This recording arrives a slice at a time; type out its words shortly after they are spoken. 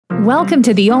Welcome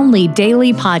to the only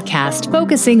daily podcast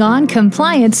focusing on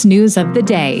compliance news of the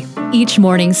day. Each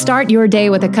morning, start your day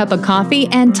with a cup of coffee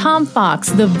and Tom Fox,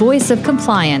 the voice of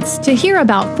compliance, to hear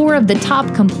about 4 of the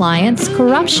top compliance,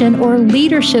 corruption, or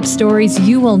leadership stories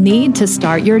you will need to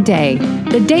start your day.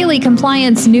 The Daily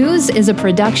Compliance News is a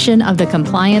production of the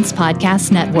Compliance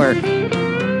Podcast Network.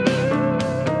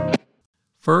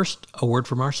 First, a word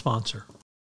from our sponsor.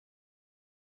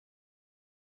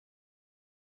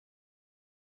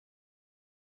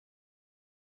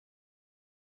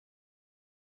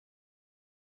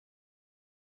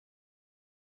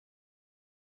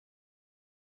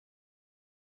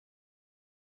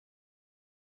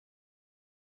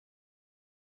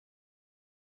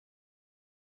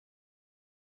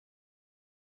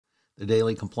 The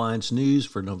Daily Compliance News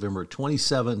for November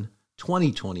 27,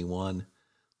 2021,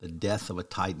 the Death of a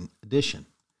Titan edition.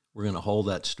 We're going to hold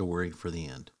that story for the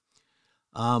end.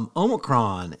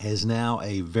 Omicron is now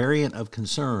a variant of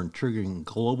concern, triggering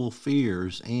global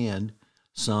fears and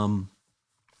some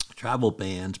travel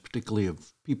bans, particularly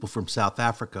of people from South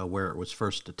Africa, where it was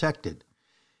first detected.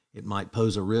 It might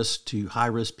pose a risk to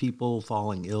high-risk people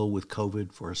falling ill with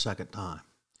COVID for a second time.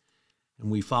 And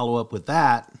we follow up with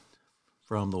that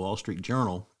from the Wall Street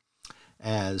Journal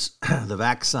as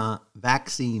the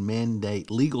vaccine mandate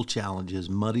legal challenges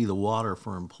muddy the water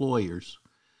for employers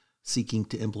seeking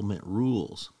to implement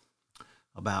rules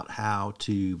about how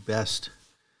to best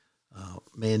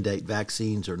mandate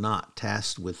vaccines or not.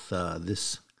 Tasked with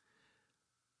this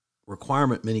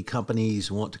requirement, many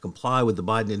companies want to comply with the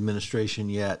Biden administration,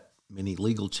 yet many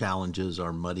legal challenges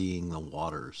are muddying the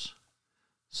waters.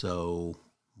 So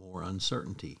more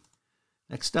uncertainty.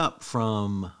 Next up,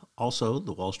 from also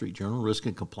the Wall Street Journal, Risk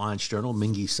and Compliance Journal,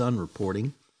 Mingy Sun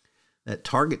reporting that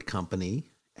Target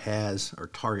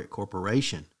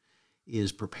Corporation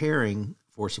is preparing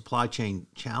for supply chain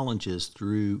challenges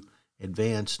through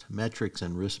advanced metrics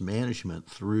and risk management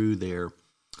through their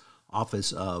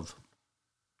Office of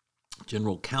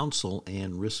General Counsel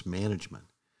and Risk Management.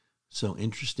 So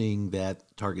interesting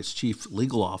that Target's chief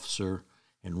legal officer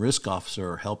and risk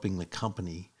officer are helping the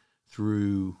company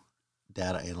through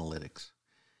data analytics.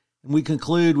 And we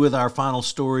conclude with our final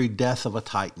story, Death of a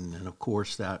Titan. And of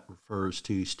course, that refers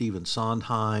to Stephen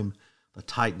Sondheim, the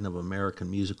titan of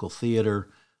American musical theater,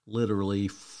 literally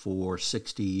for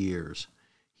 60 years.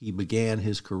 He began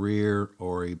his career,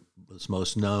 or he was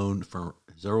most known for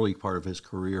his early part of his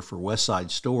career for West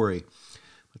Side Story,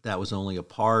 but that was only a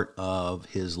part of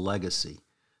his legacy.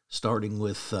 Starting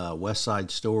with West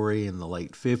Side Story in the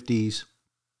late 50s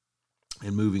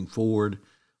and moving forward,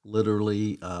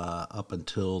 literally up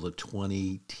until the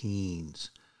 20-teens,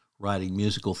 writing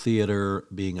musical theater,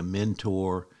 being a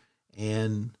mentor,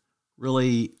 and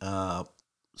really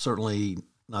certainly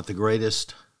not the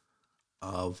greatest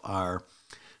of our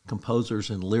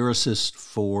composers and lyricists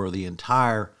for the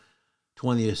entire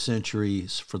 20th century.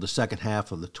 For the second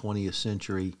half of the 20th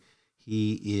century,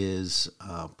 he is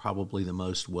probably the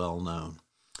most well-known.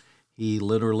 He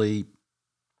literally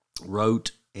wrote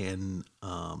and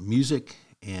music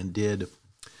and did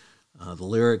the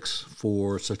lyrics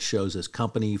for such shows as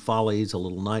Company, Follies, A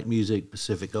Little Night Music,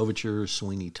 Pacific Overture,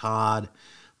 Sweeney Todd,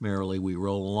 Merrily We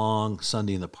Roll Along,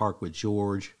 Sunday in the Park with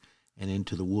George, and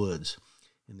Into the Woods.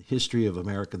 In the history of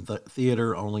American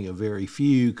theater, only a very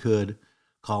few could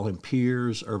call him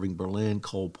peers: Irving Berlin,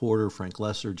 Cole Porter, Frank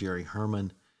Lesser, Jerry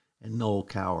Herman, and Noel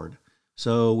Coward.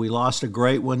 So we lost a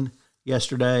great one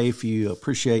yesterday. If you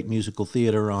appreciate musical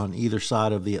theater on either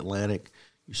side of the Atlantic,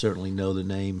 you certainly know the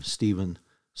name Stephen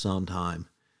Sondheim.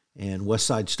 And West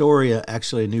Side Story,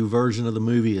 actually a new version of the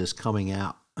movie is coming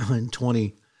out in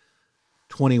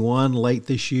 2021, late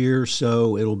this year,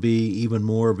 so it'll be even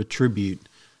more of a tribute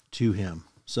to him.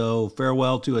 So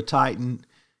farewell to a Titan.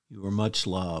 You are much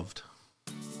loved.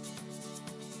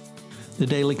 The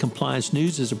Daily Compliance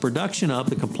News is a production of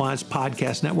the Compliance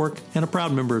Podcast Network and a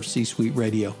proud member of C-Suite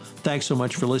Radio. Thanks so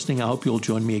much for listening. I hope you'll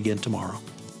join me again tomorrow.